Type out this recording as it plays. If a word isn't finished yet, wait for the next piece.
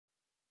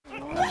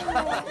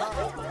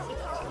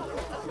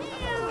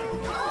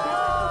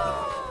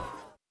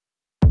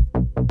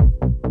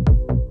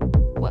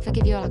I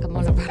give you like a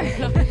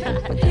monorail?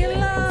 You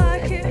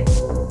like it?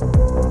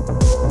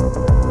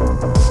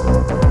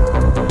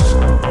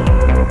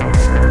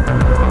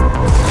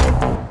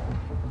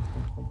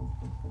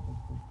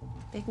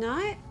 Big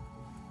night?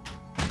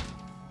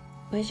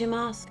 Where's your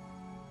mask?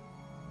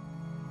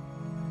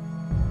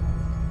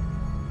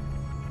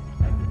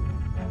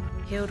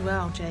 Healed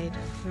well, Jade.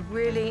 We're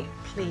really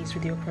pleased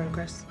with your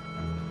progress.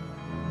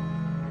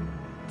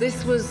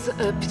 This was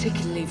a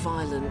particularly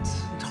violent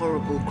and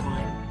horrible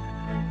crime.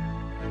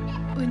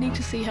 We need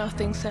to see how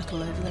things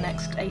settle over the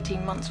next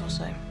 18 months or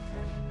so.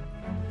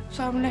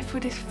 So I'm left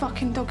with this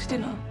fucking dog's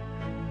dinner.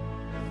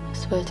 I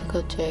swear to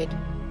God, Jade,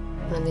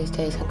 one of these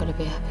days I'm going to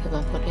be happy with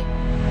my body.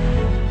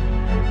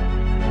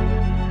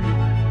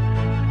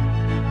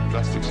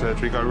 Plastic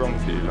surgery go wrong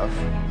for you, love?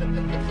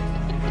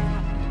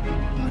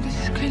 Oh, there's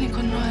this clinic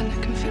online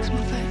that can fix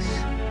my face.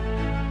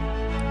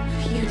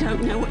 You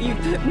don't know what you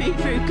put me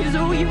through, because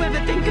all you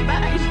ever think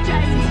about is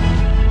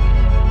Jane.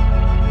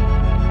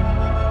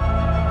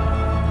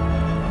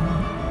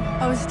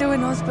 I was still in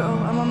hospital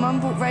and my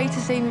mum brought Ray to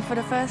see me for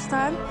the first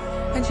time.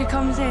 And she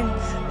comes in,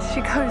 she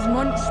goes,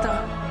 monster.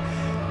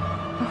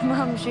 My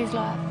mum, she's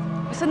like,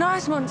 it's a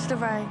nice monster,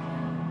 Ray.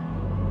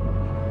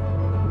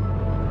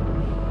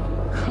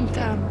 I'm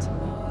damned.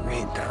 We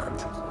ain't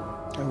damned.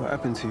 And what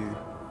happened to you?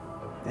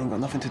 It ain't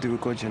got nothing to do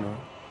with God, you know.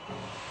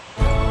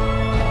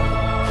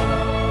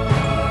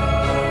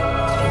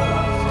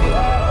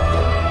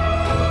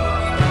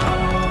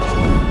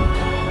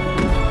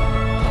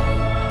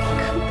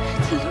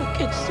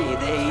 Could see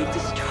that he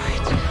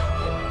destroyed you.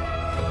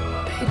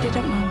 But he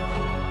didn't, Mum.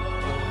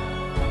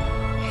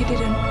 He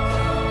didn't.